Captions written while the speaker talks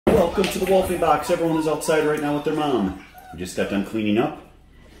Welcome to the Wolfie Box. Everyone is outside right now with their mom. We just got done cleaning up,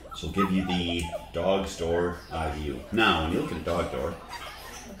 so we'll give you the dog's door eye view. Now, when you look at a dog door,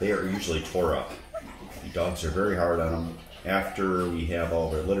 they are usually tore up. The dogs are very hard on them. After we have all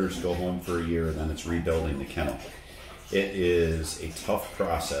their litters go home for a year, then it's rebuilding the kennel. It is a tough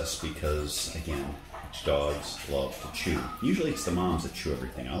process because, again, dogs love to chew. Usually it's the moms that chew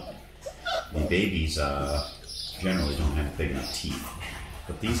everything up. The babies generally don't have big enough teeth.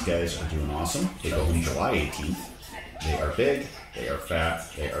 But these guys are doing awesome. They go home July 18th. They are big, they are fat,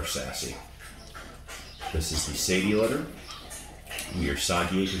 they are sassy. This is the Saydee litter. We are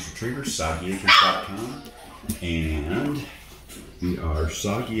Soggy Acres Retrievers, SoggyAcres.com. And we are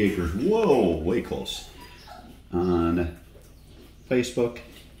Soggy Acres, whoa, way close, on Facebook,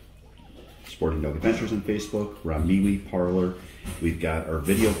 Sporting Dog Adventures on Facebook, Ramiwi Parlor. We've got our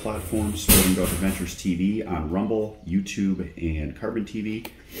video platform, Sporting Dog Adventures TV, on Rumble, YouTube, and Carbon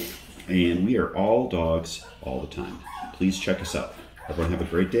TV. And we are all dogs all the time. Please check us out. Everyone have a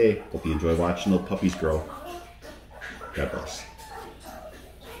great day. Hope you enjoy watching little puppies grow. God bless.